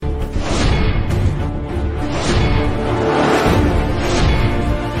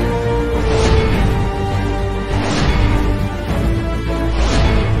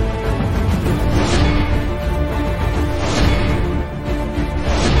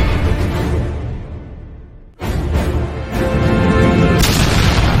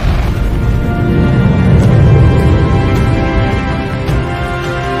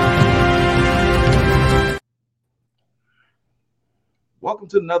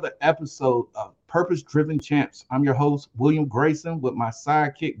to another episode of Purpose Driven Champs. I'm your host, William Grayson, with my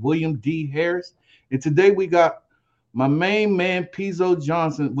sidekick, William D. Harris. And today we got my main man, Pezo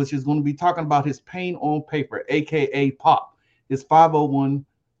Johnson, which is going to be talking about his pain on paper, aka POP, his 501c3.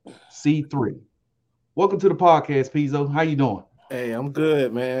 Welcome to the podcast, Pezo. How you doing? Hey, I'm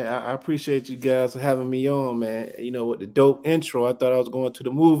good, man. I appreciate you guys for having me on, man. You know, with the dope intro, I thought I was going to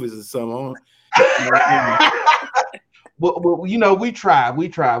the movies or something. Well, we try.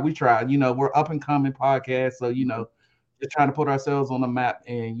 We're up and coming podcast, so just trying to put ourselves on the map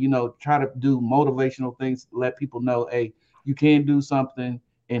and try to do motivational things, let people know, hey, you can do something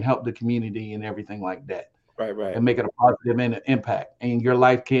and help the community and everything like that. Right. And make it a positive impact, and your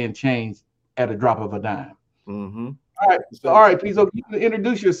life can change at a drop of a dime. Mm-hmm. All right, Pezo, you can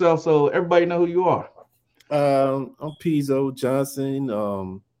introduce yourself so everybody know who you are. I'm Pezo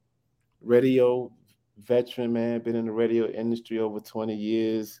Johnson, radio veteran, man. Been in the radio industry over 20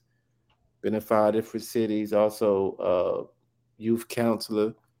 years. Been in 5 different cities. Also, youth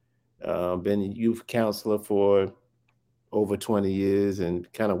counselor. Been a youth counselor for over 20 years,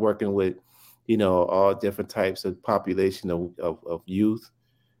 and kind of working with, all different types of population of youth.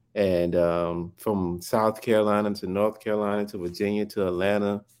 And from South Carolina to North Carolina to Virginia to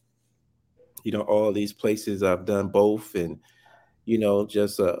Atlanta, all these places I've done both. And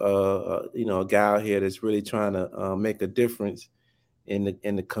just a guy out here that's really trying to make a difference in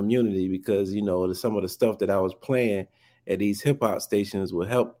the community, because some of the stuff that I was playing at these hip hop stations will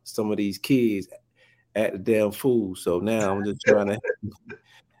help some of these kids act the damn fool. So now I'm just trying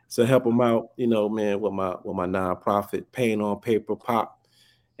to help them out, man, with my nonprofit, Pain on Paper Pop.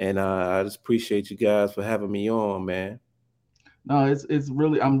 And I just appreciate you guys for having me on, man. No, it's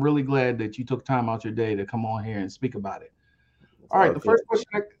really, I'm really glad that you took time out your day to come on here and speak about it. All right, the first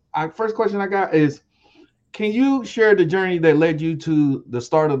question I got is, can you share the journey that led you to the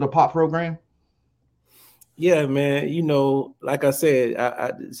start of the POP program? Yeah, man. Like I said,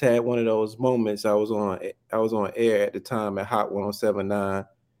 I just had one of those moments. I was on air at the time at Hot 107.9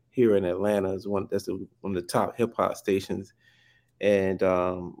 here in Atlanta. That's one of the top hip hop stations, and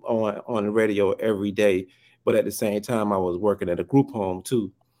on the radio every day. But at the same time, I was working at a group home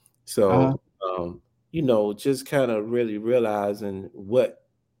too. So, just kind of really realizing what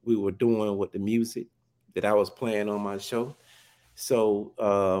we were doing with the music that I was playing on my show. So,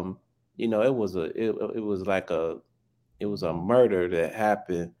 it was a murder that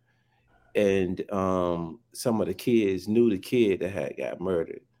happened, and some of the kids knew the kid that had got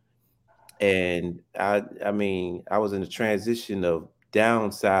murdered. And I was in the transition of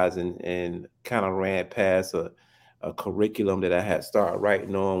downsizing, and kind of ran past a curriculum that I had started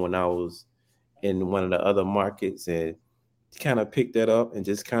writing on when I was in one of the other markets, and kind of picked that up and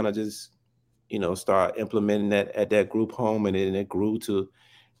just start implementing that at that group home. And then it grew to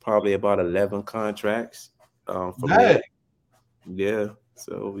probably about 11 contracts from there. Yeah.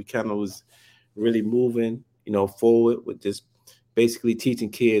 So we kind of was really moving, forward with just basically teaching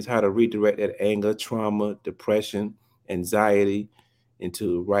kids how to redirect that anger, trauma, depression, anxiety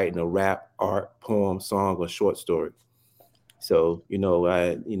into writing a rap, art, poem, song, or short story. So,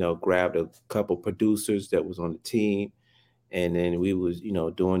 I, grabbed a couple producers that was on the team, and then we was,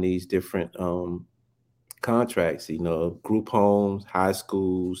 doing these different contracts, group homes, high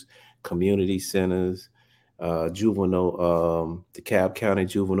schools, community centers, juvenile, DeKalb County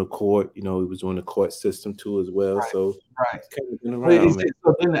Juvenile Court. We was doing the court system too as well. Right. So Right. kind of been around, man.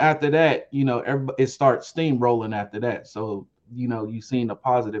 So then after that, it starts steamrolling after that. So, you've seen a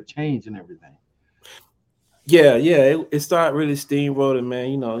positive change in everything. Yeah, it started really steamrolling,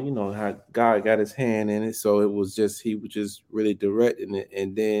 man. You know how God got his hand in it. So it was just, he was just really directing it.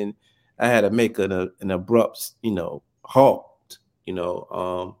 And then I had to make an abrupt, halt.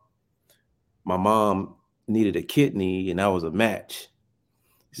 My mom needed a kidney, and I was a match.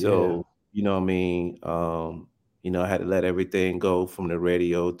 So, I had to let everything go, from the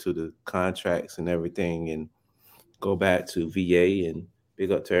radio to the contracts and everything, and go back to VA, and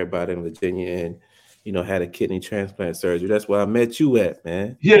big up to everybody in Virginia, and had a kidney transplant surgery. That's where I met you at,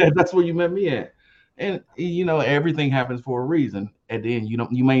 man. Yeah, that's where you met me at. And everything happens for a reason. At the end,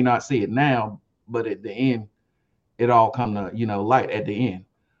 you may not see it now, but at the end, it all come to light at the end.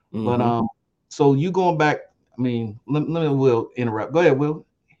 Mm-hmm. But so you going back? I mean, let me Will interrupt. Go ahead, Will.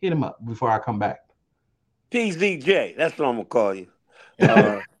 Hit him up before I come back. PZJ, that's what I'm gonna call you.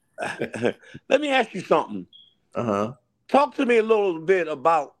 Let me ask you something. Talk to me a little bit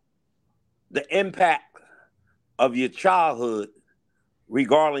about the impact of your childhood,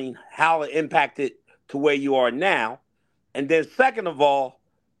 regarding how it impacted to where you are now. And then second of all,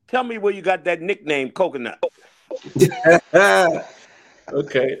 tell me where you got that nickname, Coconut.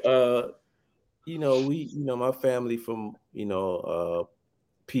 Okay. My family from,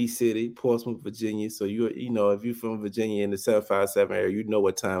 P City, Portsmouth, Virginia. So if you're from Virginia in the 757 area, you know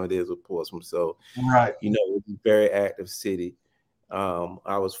what time it is with Portsmouth. So, Right. it's a very active city.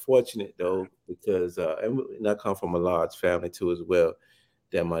 I was fortunate though because and I come from a large family too as well.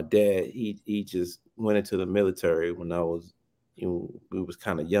 That my dad he just went into the military when I was we was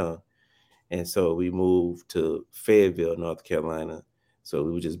kind of young, and so we moved to Fayetteville, North Carolina. So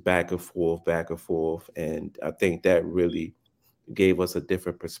we were just back and forth, and I think that really gave us a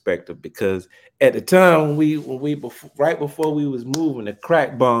different perspective because at the time right before we was moving, the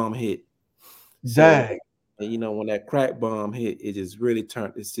crack bomb hit. So, Dag. when that crack bomb hit, it just really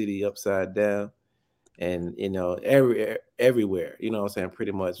turned the city upside down. And everywhere, what I'm saying,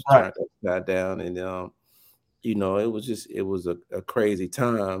 pretty much Right. turned upside down. And it was a crazy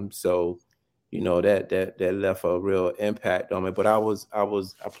time. So, that left a real impact on me. But I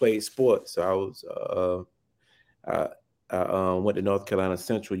played sports. So I went to North Carolina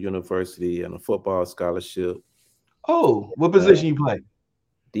Central University on a football scholarship. Oh, what Uh, position you play?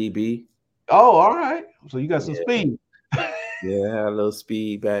 DB. Oh, all right. So you got some Yeah. speed. Yeah, I had a little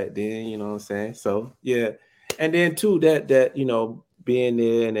speed back then, you know what I'm saying? So yeah. And then too that being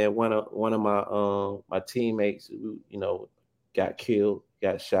there, and then one of my teammates got killed,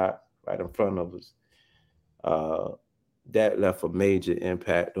 got shot right in front of us. Uh that left a major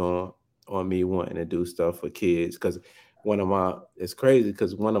impact on me wanting to do stuff for kids, because it's crazy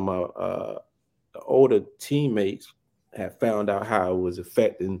because one of my older teammates had found out how it was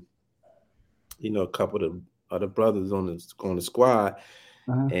affecting a couple of the other brothers on the squad.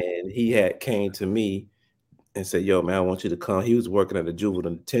 Uh-huh. And he had came to me and said, "Yo, man, I want you to come." He was working at a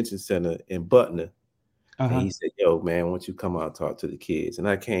juvenile detention center in Butner, and Uh-huh. he said, "Yo, man, I want you to come out and talk to the kids." And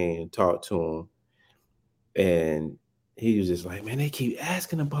I came and talked to him, and he was just like, "Man, they keep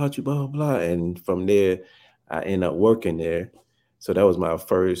asking about you, blah blah blah." And from there, I ended up working there. So that was my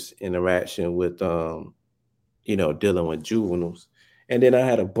first interaction with dealing with juveniles. And then I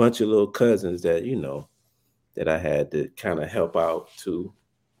had a bunch of little cousins that I had to kind of help out too,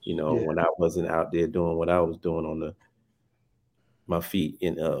 Yeah. when I wasn't out there doing what I was doing on my feet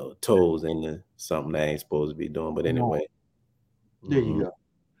and toes into something I ain't supposed to be doing. But Come on. anyway, There you hmm go.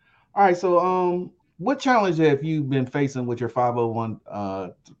 All right. So what challenge have you been facing with your 501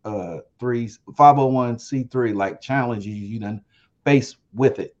 threes 501c3, like challenges you done face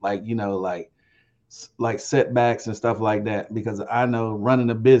with it? Like, like setbacks and stuff like that, because I know running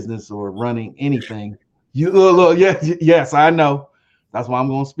a business or running anything, you look, yeah, yes, I know. That's why I'm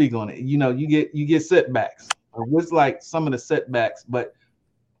going to speak on it. You get setbacks. What's like some of the setbacks? But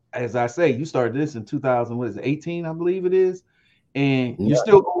as I say, you started this in 2000, what is it, 18, I believe it is, and you're yeah,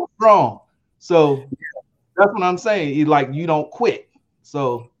 still going strong. So that's what I'm saying. You don't quit.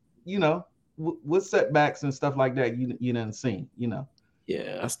 So what setbacks and stuff like that you done seen.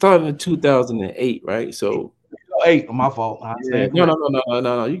 yeah. I started in 2008, right? So Eight, my fault. I yeah, stand no, no, correct. no, no, no,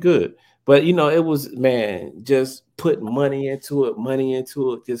 no, no, you good. But it was, man, just putting money into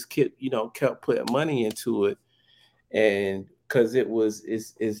it, just kept putting money into it, and because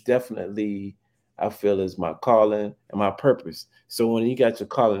it's definitely, I feel, is my calling and my purpose. So when you got your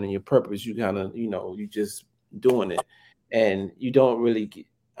calling and your purpose, you kind of you just doing it, and you don't really get,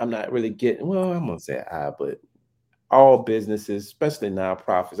 I'm not really getting, well, I'm gonna say but all businesses, especially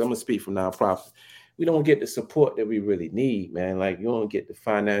nonprofits, I'm gonna speak for nonprofits, we don't get the support that we really need, man. Like, you don't get the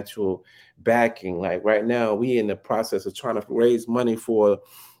financial backing. Like right now, we in the process of trying to raise money for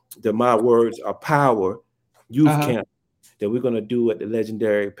the My Words Are Power youth Uh-huh. camp that we're going to do at the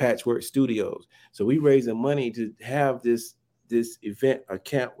legendary Patchwork Studios. So we raising money to have this event, a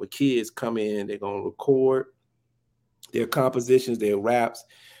camp where kids come in, they're going to record their compositions, their raps.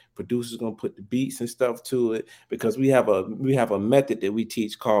 Producers going to put the beats and stuff to it, because we have a method that we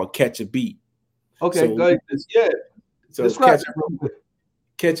teach called catch a beat. Okay, So go ahead. Yeah, so describe that real quick.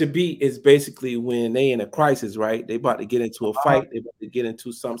 catch a beat is basically when they in a crisis, right? They about to get into a Uh-huh. fight, they about to get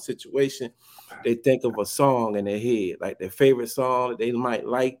into some situation. They think of a song in their head, like their favorite song that they might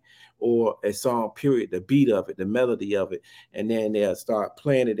like, or a song, period, the beat of it, the melody of it, and then they'll start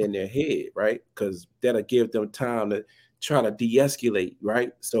playing it in their head, right? Because that'll give them time to try to de-escalate,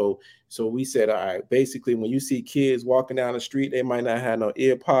 right? So we said, all right, basically when you see kids walking down the street, they might not have no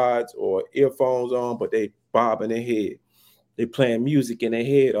ear pods or earphones on, but they bobbing their head, they playing music in their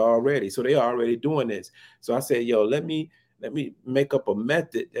head already, so they already doing this. So I said, yo, let me make up a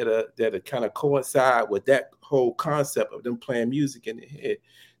method that'll kind of coincide with that whole concept of them playing music in their head.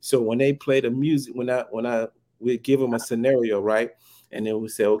 So when they play the music, when I we give them a scenario, right, and then we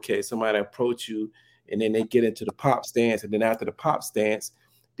say, okay, somebody approach you and then they get into the pop stance, and then after the pop stance,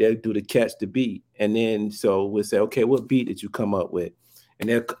 they'll do the catch the beat, and then so we'll say, okay, what beat did you come up with? And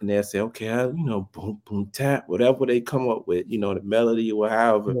they'll say, okay, boom, boom, tap, whatever they come up with, the melody or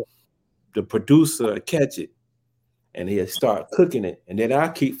however, the producer will catch it, and he'll start cooking it, and then I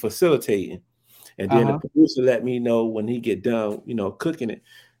keep facilitating, and then the producer let me know when he get done, cooking it,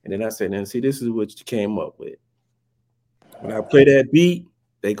 and then I say, now see, this is what you came up with. When I play that beat,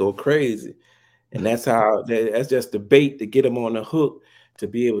 they go crazy, and that's just the bait to get them on the hook to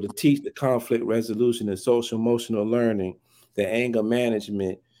be able to teach the conflict resolution and social emotional learning, the anger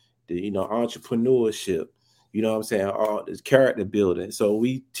management, the entrepreneurship, you know what I'm saying, all this character building. So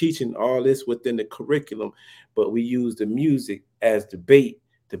we teaching all this within the curriculum, but we use the music as the bait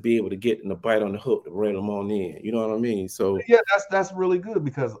to be able to get them to bite on the hook to reel them on in. You know what I mean? So yeah, that's really good,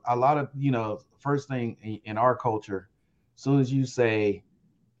 because a lot of first thing in our culture, as soon as you say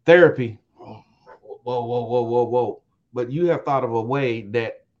therapy, whoa, whoa, whoa, whoa, whoa. But you have thought of a way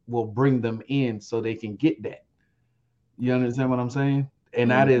that will bring them in so they can get that. You understand what I'm saying? And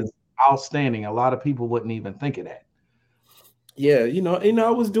that is outstanding. A lot of people wouldn't even think of that. Yeah, I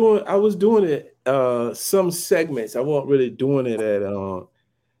was doing it some segments. I wasn't really doing it at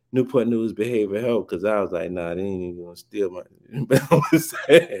Newport News Behavioral Health, because I was like, nah, they ain't even gonna steal my.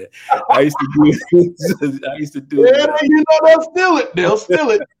 I used to do yeah, they'll steal it. They'll steal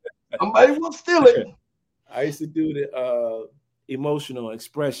it. Somebody will steal it. I used to do the emotional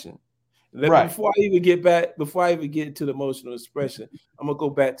expression. Right. Before I even get to the emotional expression, I'm gonna go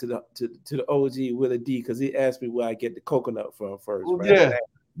back to the OG Willie D, because he asked me where I get the coconut from first. Right?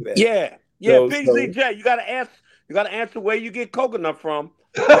 Yeah. PCJ, you gotta answer where you get coconut from.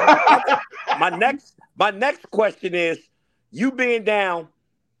 My next question is, you being down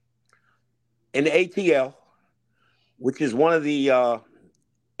in the ATL, which is one of the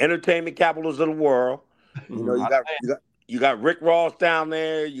entertainment capitals of the world. You got Rick Ross down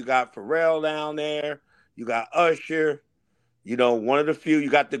there, you got Pharrell down there, you got Usher, one of the few. You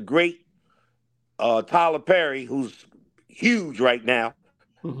got the great Tyler Perry, who's huge right now.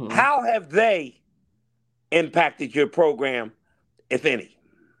 How have they impacted your program, if any?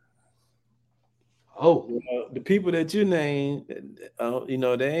 The people that you name,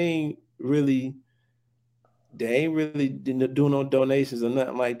 they ain't really doing no donations or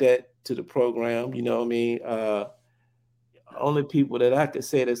nothing like that to the program. You know what I mean? Only people that I could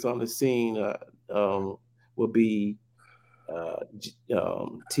say that's on the scene would be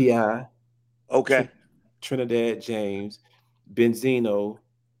T.I. Okay. Trinidad James, Benzino,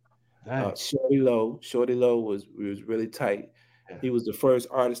 Shorty Low. Shorty Low was really tight. Yeah. He was the first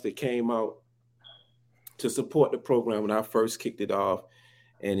artist that came out to support the program when I first kicked it off,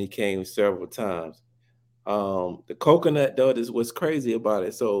 and he came several times. The coconut, though, is what's crazy about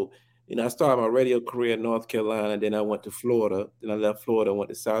it. So, I started my radio career in North Carolina, then I went to Florida, then I left Florida, went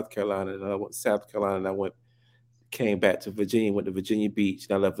to South Carolina, then I went to South Carolina, and came back to Virginia, went to Virginia Beach,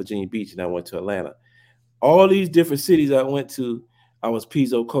 and I left Virginia Beach, and I went to Atlanta. All these different cities I went to, I was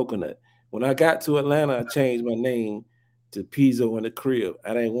Pezo Coconut. When I got to Atlanta, I changed my name to Pezo in the Crib.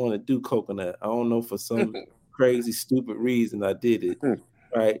 I didn't want to do coconut. I don't know, for some crazy, stupid reason I did it,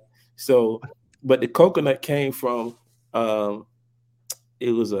 right? So, but the coconut came from,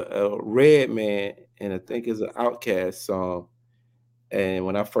 it was a Red Man, and I think it's an Outkast song. And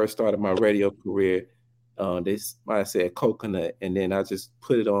when I first started my radio career, they might say coconut, and then I just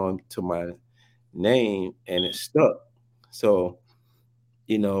put it on to my name, and it stuck. So,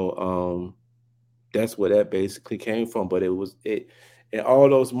 that's where that basically came from. But it in all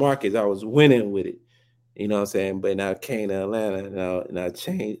those markets, I was winning with it. You know what I'm saying? But now I came to Atlanta and I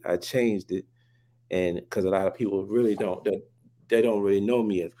changed it, and because a lot of people really don't really know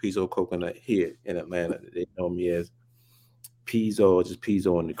me as Pezo Coconut here in Atlanta. They know me as Pezo, just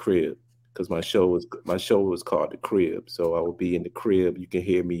Pezo in the Crib, because my show was called The Crib. So I would be in the crib. You can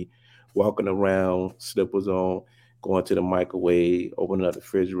hear me walking around, slippers on, going to the microwave, opening up the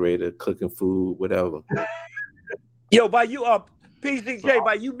refrigerator, cooking food, whatever. Yo, by you PCJ,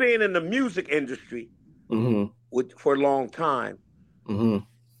 by you being in the music industry for a long time,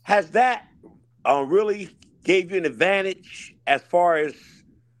 has that really gave you an advantage as far as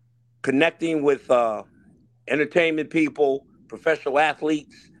connecting with entertainment people, professional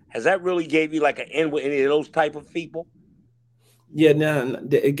athletes? Has that really gave you like an in with any of those type of people? Yeah, now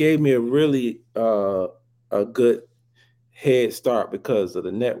it gave me a really a good head start because of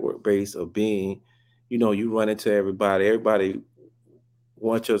the network base of being, you run into everybody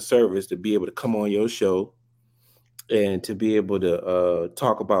wants your service to be able to come on your show, and to be able to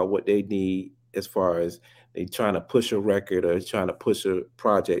talk about what they need as far as they trying to push a record or trying to push a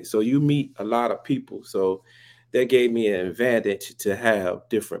project. So you meet a lot of people. So that gave me an advantage to have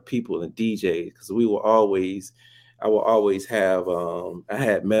different people and DJs because I will always have I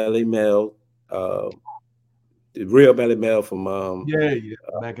had Melly Mel, uh, the real Melly Mel from Yeah, yeah.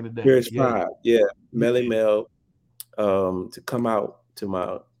 Back in the day. Purge Yeah. 5. Yeah, Yeah. Melly Mel to come out to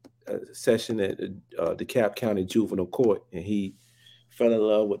my session at DeKalb County Juvenile Court, and he fell in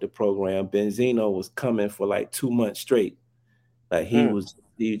love with the program. Benzino was coming for like 2 months straight. Like he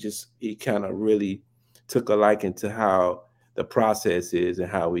kind of really took a liking to how the process is and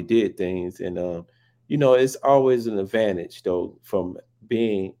how we did things. And it's always an advantage though from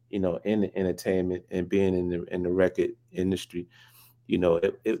being, in the entertainment and being in the record industry.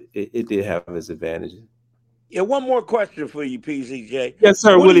 It did have its advantages. Yeah, one more question for you, PZJ. Yes,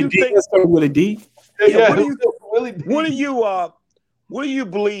 sir, What do Willie you D. think? Yes, sir, Willie D. Yeah, Yeah, yeah. Willie what do D. you what do you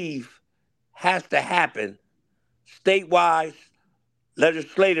believe has to happen state-wise,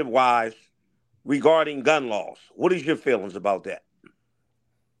 legislative-wise, regarding gun laws? What is your feelings about that?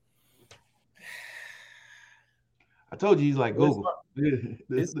 I told you he's like Well, Google.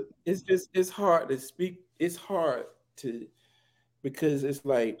 it's hard to speak. It's hard to because it's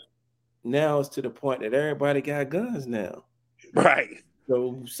like now it's to the point that everybody got guns now. Right.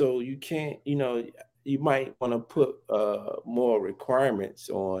 So you can't, you might want to put more requirements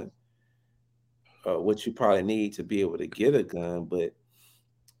on what you probably need to be able to get a gun. But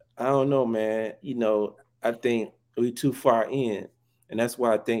I don't know, man. I think we too far in, and that's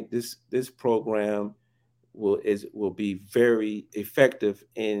why I think this program will be very effective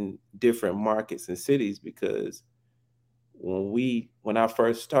in different markets and cities because when I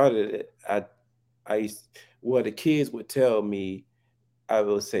first started it, I used, well, the kids would tell me, I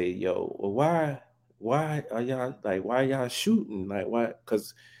will say, yo, well, why are y'all like, why y'all shooting? Like, why?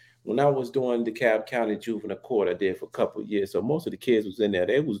 Because when I was doing the DeKalb County Juvenile Court, I did for a couple of years. So most of the kids was in there.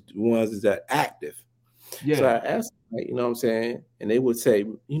 They was the ones that are active. So Yeah. I asked, like, you know what I'm saying? And they would say,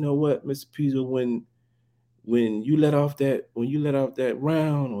 you know what, Mr. Pezo, when you let off that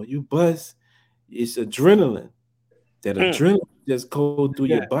round or you bust, it's adrenaline. That Mm, adrenaline just go through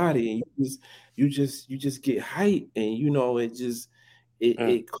your Yeah. body and you just get hype and mm,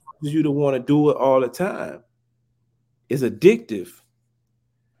 it causes you to want to do it all the time. It's addictive.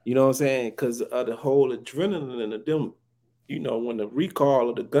 You know what I'm saying? Because of the whole adrenaline and them, when the recall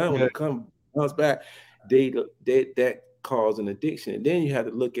of the gun when Yeah. it comes back, they that cause an addiction. And then you have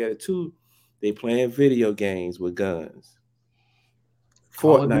to look at it too. They playing video games with guns,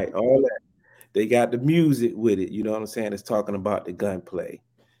 Call of Duty. Fortnite, all that. They got the music with it. You know what I'm saying? It's talking about the gunplay.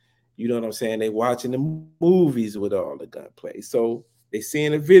 You know what I'm saying? They watching the movies with all the gunplay. So they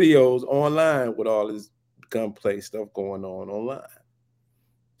seeing the videos online with all this gunplay stuff going on online.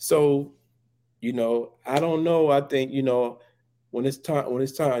 So, I don't know. I think, when it's time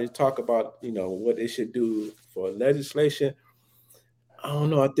to talk about, what they should do for legislation, I don't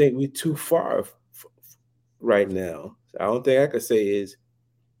know. I think we're too far right now. I don't think I could say is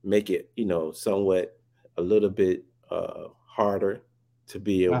make it, somewhat a little bit harder to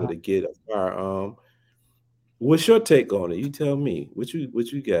be able Uh-huh. to get a firearm. What's your take on it? You tell me. What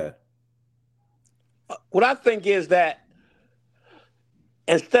you got? what I think is that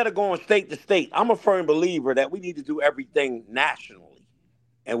instead of going state to state, I'm a firm believer that we need to do everything nationally.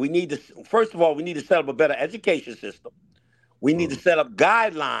 And we need to, first of all, we need to set up a better education system. We need to Mm, set up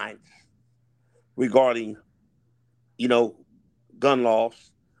guidelines regarding, you know, gun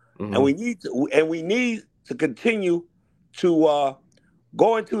laws. And mm-hmm, we need to continue to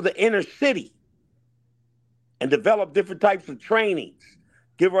go into the inner city and develop different types of trainings.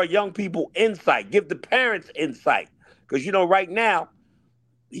 Give our young people insight. Give the parents insight. Because right now,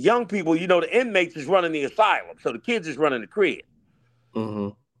 the young people, the inmates is running the asylum, so the kids is running the crib. mm-hmm.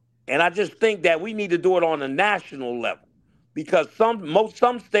 And I just think that we need to do it on a national level because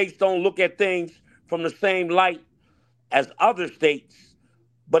some states don't look at things from the same light as other states,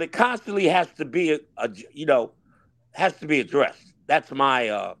 but it constantly has to be has to be addressed. That's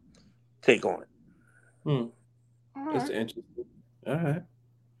my take on it. Hmm. All That's right. interesting. All right.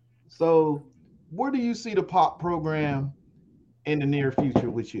 So, where do you see the pop program in the near future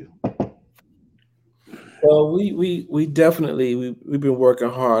with you? Well, we definitely we've been working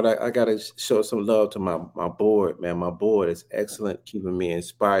hard. I got to show some love to my board, man. My board is excellent, keeping me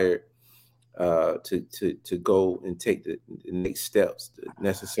inspired to go and take the next steps, the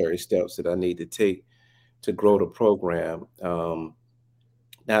necessary steps that I need to take to grow the program.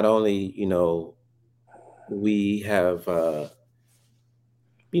 Not only we have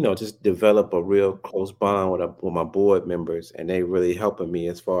just develop a real close bond with my board members, and they really helping me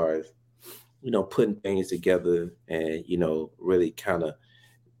as far as putting things together and, really kind of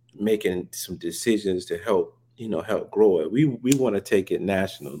making some decisions to help grow it. We want to take it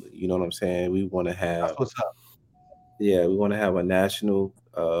nationally. You know what I'm saying? We want to That's have, what's up. yeah, we want to have a national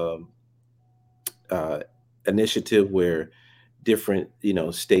uh, initiative where different,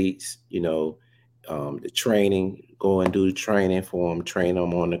 states, the training, go and do the training for them, train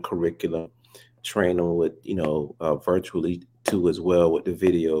them on the curriculum, train them with, virtually too as well with the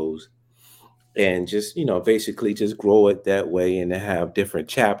videos, and just, basically just grow it that way and to have different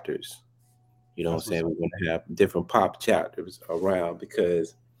chapters. You know what I'm That's what's saying? up. We want to have different pop chapters around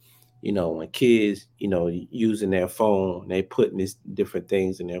because, when kids, using their phone, they putting these different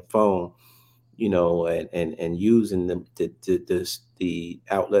things in their phone, and using the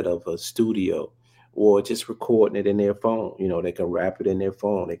outlet of a studio or just recording it in their phone. They can rap it in their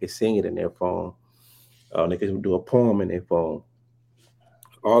phone, they can sing it in their phone, they can do a poem in their phone.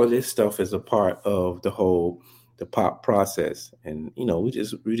 All of this stuff is a part of the pop process, and we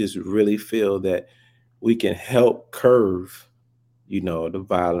just really feel that we can help curve the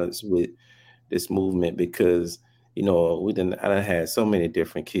violence with this movement because I done had so many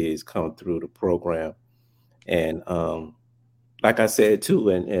different kids come through the program, and like I said too,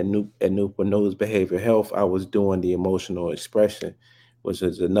 and Newport News Behavior Health, I was doing the emotional expression, which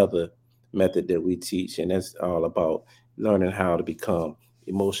is another method that we teach, and that's all about learning how to become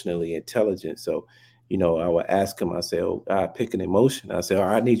emotionally intelligent. So, I would ask him, I say, "Oh, I pick an emotion." I say, "Oh,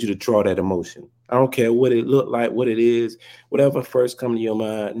 I need you to draw that emotion. I don't care what it look like, what it is, whatever first come to your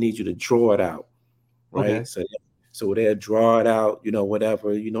mind, I need you to draw it out." Okay. Right? So they'll draw it out,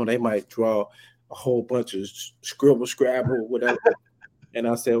 whatever. They might draw a whole bunch of scribble, scrabble, whatever. And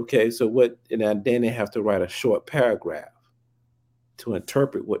I say, okay, so what? And then they have to write a short paragraph to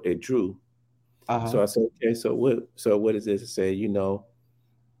interpret what they drew. Uh-huh. So I said, okay, so what? So what is this? To say,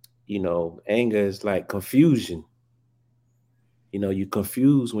 anger is like confusion. You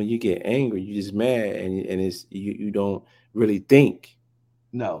confused when you get angry. You just mad, and it's you don't really think.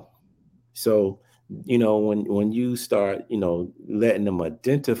 No. So, when you start, letting them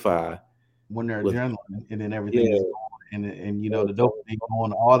identify When they're with, adrenaline and then everything yeah, is going and the dopamine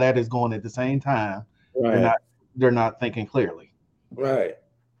going, all that is going at the same time. They're right, not they're not thinking clearly. right,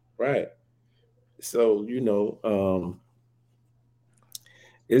 right. So,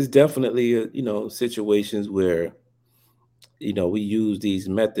 it's definitely, situations where, we use these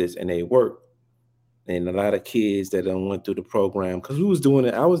methods and they work. And a lot of kids that done went through the program, because we was doing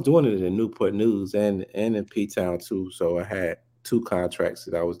it, I was doing it in Newport News and in P Town too. So I had two contracts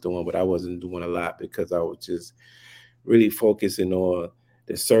that I was doing, but I wasn't doing a lot because I was just really focusing on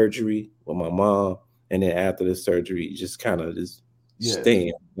the surgery with my mom, and then after the surgery, just kind of just Yes.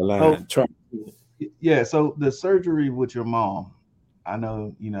 staying So alive. Try. yeah, so the surgery with your mom, I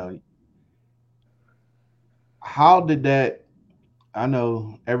know, how did that I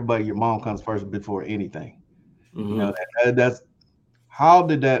know everybody your mom comes first before anything. Hmm. That's how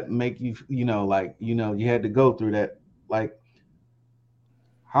did that make you, like, you had to go through that, like,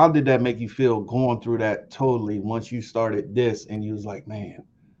 how did that make you feel going through that totally once you started this and you was like, man,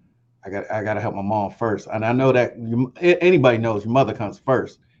 I got to help my mom first. And I know that anybody knows your mother comes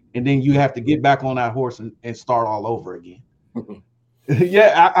first, and then you have to get back on that horse and start all over again.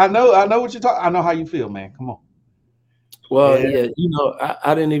 Yeah, I know what you're talking. I know how you feel, man. Come on. Well, Yeah. yeah,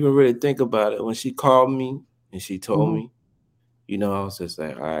 I didn't even really think about it when she called me and she told Hmm. me. I was just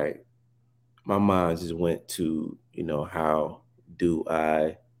like, all right, my mind just went to, how do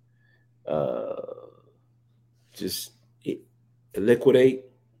I uh just e- liquidate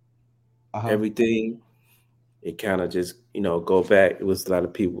Uh-huh. everything. It kind of just, go back. It was a lot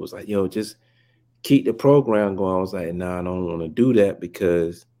of people was like, yo, just keep the program going. I was like, nah, I don't want to do that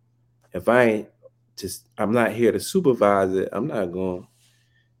because if I ain't I'm not here to supervise it. I'm not going to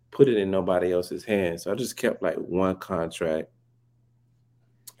put it in nobody else's hands. So I just kept like one contract,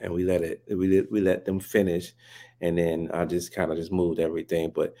 and we let them finish, and then I just kind of just moved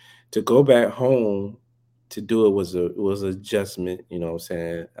everything. But to go back home to do it was an adjustment. You know what I'm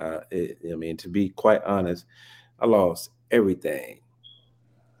saying? I mean, to be quite honest, I lost everything.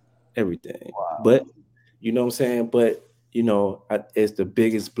 But Wow. you know what I'm saying? But it's the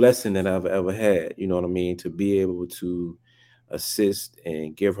biggest blessing that I've ever had. You know what I mean? To be able to assist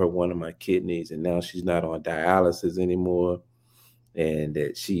and give her one of my kidneys, and now she's not on dialysis anymore, and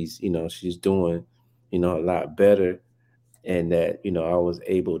that she's doing a lot better, and that I was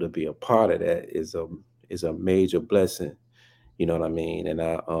able to be a part of that is a major blessing. You know what I mean? And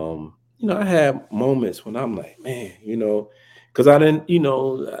I had moments when I'm like, man, because I didn't,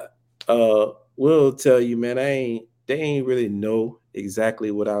 will tell you, man, I ain't they ain't really know exactly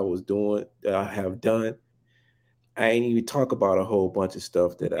what I was doing, that I have done. I ain't even talk about a whole bunch of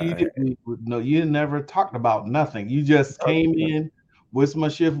stuff that I had. No, you never talked about nothing. You just came in with my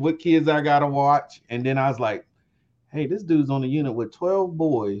shift, what kids I gotta watch, and then I was like, "Hey, this dude's on the unit with 12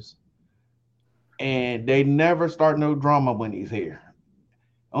 boys, and they never start no drama when he's here."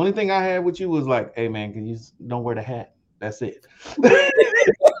 Only thing I had with you was like, "Hey, man, can you don't wear the hat?" That's it.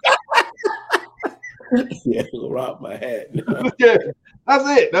 Yeah, rob my hat. Yeah, that's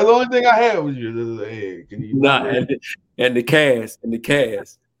it. That's the only thing I had with you. Just, hey, can you not wear and the cast.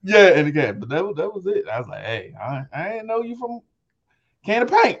 Yeah, and again, but that was it. I was like, hey, I didn't know you from can of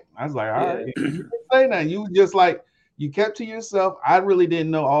paint. I was like, all Yeah. right, you didn't say that. You just like you kept to yourself. I really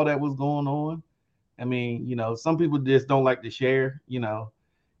didn't know all that was going on. I mean, some people just don't like to share,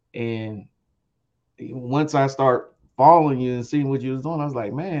 and once I start following you and seeing what you was doing, I was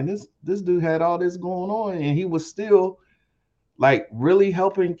like, man, this dude had all this going on, and he was still like really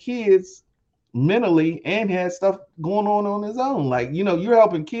helping kids mentally and had stuff going on his own. Like, you're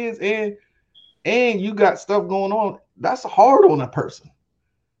helping kids and you got stuff going on. That's hard on a person.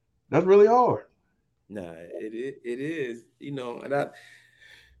 That's really hard. Nah, it is, and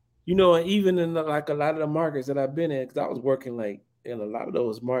even in like a lot of the markets that I've been in, because I was working like in a lot of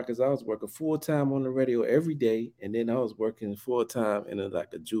those markets, I was working full time on the radio every day, and then I was working full time in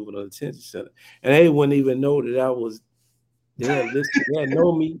like a juvenile detention center, and they wouldn't even know that I was. They'll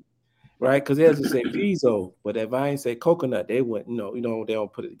know me, right? Because they'll just say Pezo, but if I ain't say coconut, they wouldn't know. They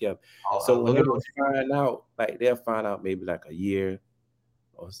don't put it together. So when they would find out, like they'll find out maybe like a year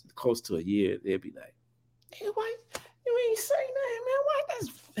or close to a year, they'll be like, "Hey, why you ain't say nothing, man? Why that's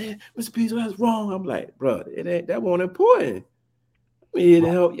Mr. Pezo, that's wrong." I'm like, bro, it ain't that wasn't important. I'm here to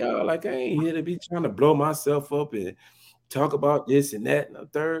help y'all. Like I ain't here to be trying to blow myself up and talk about this and that and the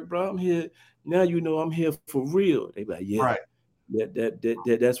third, bro. I'm here now. I'm here for real. They be like, yeah. Right.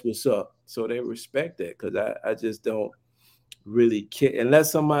 That's what's up. So they respect that because I just don't really care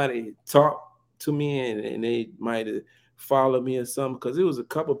unless somebody talk to me and they might have followed me or something. Because it was a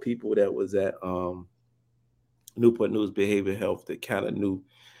couple people that was at Newport News Behavior Health that kind of knew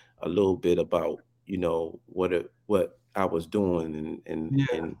a little bit about what I was doing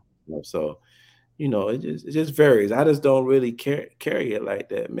and so it just varies. I just don't really carry it like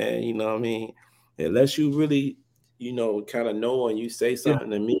that, man. You know what I mean? Unless you really kind of know and you say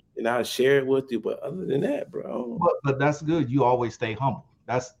something to me and I'll share it with you. But other than that, bro. But that's good. You always stay humble.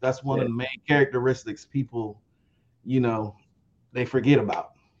 That's one of the main characteristics people, they forget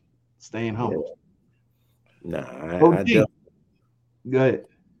about. Staying humble. Yeah. Nah, I don't. Go ahead.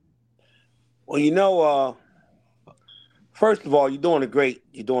 Well, first of all, you're doing a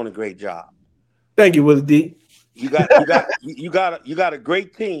great job. Thank you, Willie D. You got a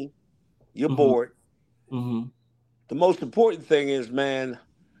great team. You're bored. Mm-hmm. The most important thing is, man,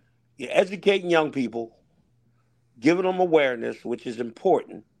 you're educating young people, giving them awareness, which is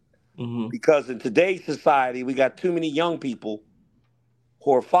important. Mm-hmm. Because in today's society, we got too many young people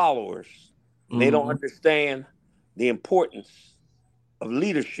who are followers. And they don't understand the importance of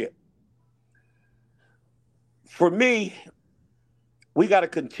leadership. For me, we got to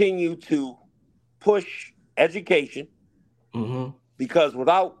continue to push education because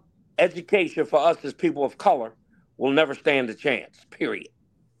without education for us as people of color, we'll never stand a chance, period.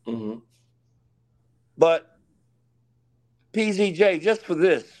 Mm-hmm. But PZJ, just for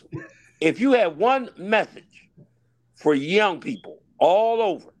this, if you had one message for young people all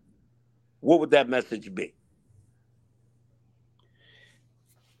over, what would that message be?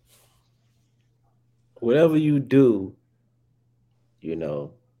 Whatever you do, you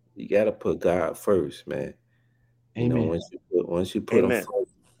got to put God first, man. Amen. Once you put him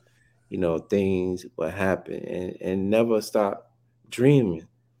first, things will happen and never stop dreaming.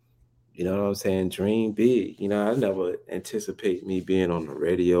 You know what I'm saying? Dream big. I never anticipate me being on the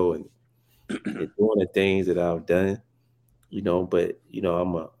radio and doing the things that I've done, but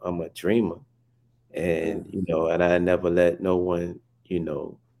I'm a dreamer. And and I never let no one,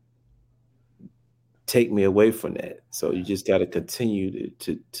 take me away from that. So you just gotta continue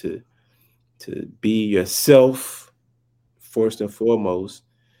to be yourself first and foremost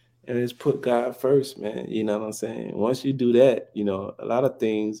and just put God first, man. You know what I'm saying? Once you do that, a lot of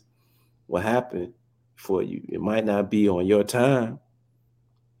things will happen for you. It might not be on your time,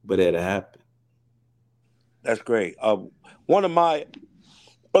 but it'll happen. That's great. One of my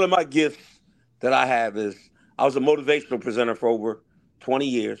gifts that I have is I was a motivational presenter for over 20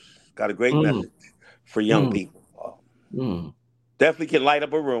 years. Got a great message for young people. Definitely can light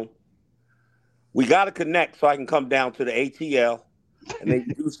up a room. We got to connect so I can come down to the ATL and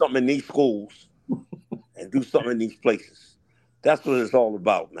maybe do something in these schools and do something in these places. That's what it's all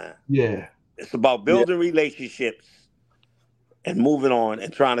about, man. Yeah. It's about building relationships and moving on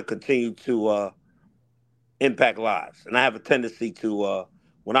and trying to continue to impact lives. And I have a tendency to,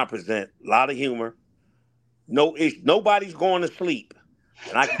 when I present, a lot of humor. Nobody's going to sleep,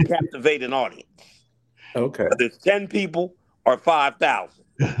 and I can captivate an audience. Okay. Whether it's 10 people or 5,000,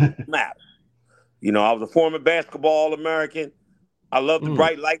 matter. You know, I was a former basketball All-American. I love the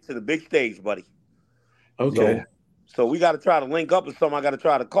bright lights and the big stage, buddy. Okay. So we got to try to link up with something. I got to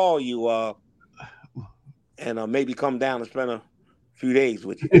try to call you and maybe come down and spend a few days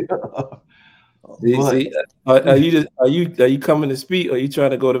with you. Are you coming to speak, or are you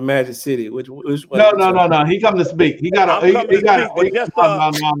trying to go to Magic City? Which one? No. He coming to speak. He got to. He got to.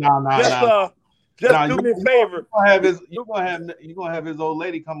 Just do me a favor. You're gonna have his old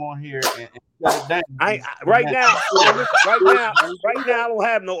lady come on here and shut it down. Right now, I don't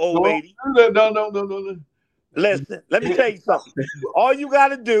have no old lady. No. Listen, let me tell you something. All you got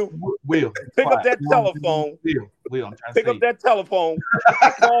to do, Will, pick up that telephone. Will, I'm trying to pick up that telephone,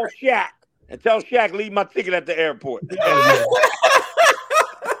 call Shaq, and tell Shaq leave my ticket at the airport.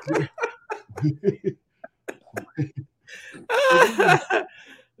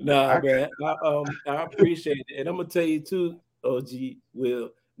 Nah, man. I appreciate it. And I'm gonna tell you too, OG Will,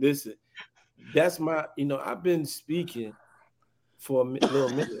 listen, that's my, I've been speaking for a little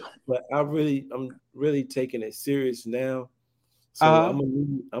minute, but I'm really taking it serious now. So I'm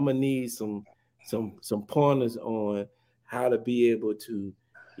gonna need some pointers on how to be able to,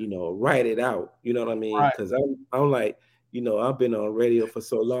 write it out. You know what I mean? Because I'm like, I've been on radio for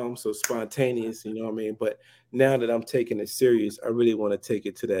so long, so spontaneous, you know what I mean? But now that I'm taking it serious, I really want to take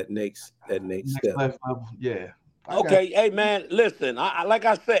it to that next step. Level. Yeah. Okay. Hey, man, listen, I like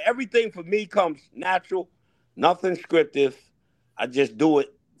I said, everything for me comes natural, nothing scripted. I just do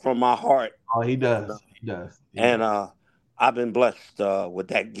it from my heart. Oh, he does. He does. And I've been blessed with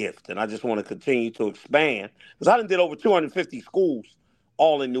that gift. And I just want to continue to expand. Because I done did over 250 schools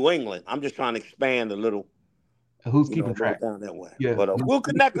all in New England. I'm just trying to expand a little. Who's keeping track? Down that way. Yeah. But we'll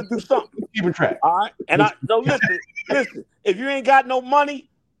connect and do something. Keeping track. All right. And listen, if you ain't got no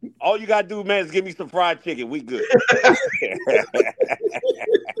money, all you gotta do, man, is give me some fried chicken. We good.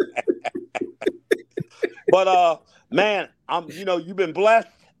 But man, you've been blessed.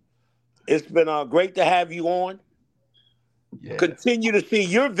 It's been great to have you on. Yeah. Continue to see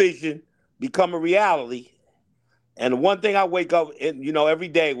your vision become a reality. And one thing I wake up every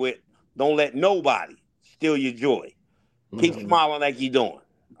day with, don't let nobody steal your joy. Keep smiling like you're doing.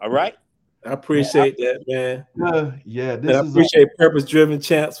 All right? I appreciate that, man. I appreciate purpose-driven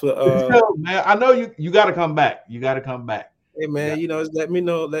champs for man. I know you got to come back. You got to come back. Hey, man, let me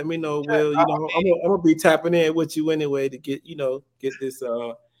know. Will, I'm gonna be tapping in with you anyway to get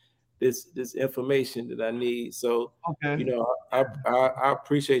this this information that I need. So I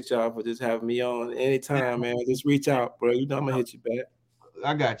appreciate y'all for just having me on anytime, man. Just reach out, bro. I'm gonna hit you back.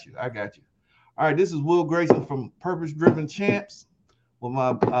 I got you. All right, this is Will Grayson from Purpose Driven Champs with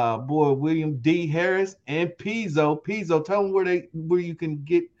my boy William D. Harris and Pezo. Pezo, tell them where you can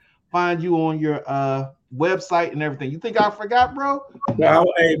find you on your website and everything. You think I forgot, bro? No,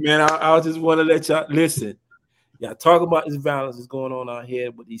 hey man, I just want to let y'all listen. Y'all talk about this violence that's going on out here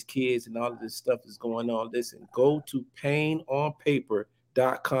with these kids and all of this stuff that's going on. Listen, go to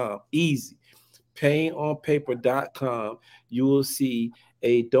painonpaper.com. Easy. Painonpaper.com. You will see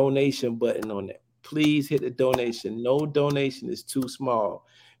a donation button on there. Please hit the donation. No donation is too small.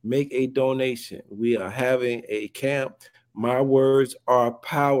 Make a donation. We are having a camp. My words are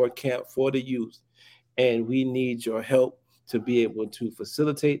power camp for the youth. And we need your help to be able to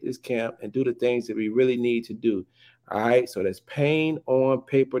facilitate this camp and do the things that we really need to do. All right. So that's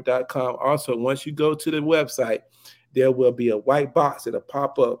painonpaper.com. Also, once you go to the website, there will be a white box that'll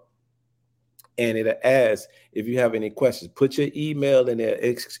pop up. And it'll ask if you have any questions. Put your email in there.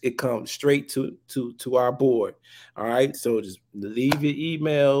 It comes straight to our board. All right. So just leave your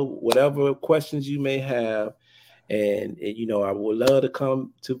email, whatever questions you may have. And I would love to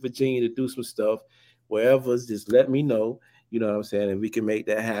come to Virginia to do some stuff. Wherever, just let me know. You know what I'm saying? And we can make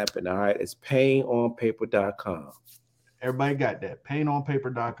that happen. All right. It's painonpaper.com. Everybody got that.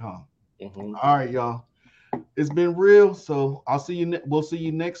 Painonpaper.com. Mm-hmm. All right, y'all. It's been real. So we'll see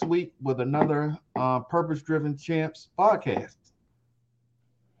you next week with another Purpose Driven Champs podcast.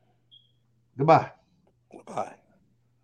 Goodbye. Goodbye.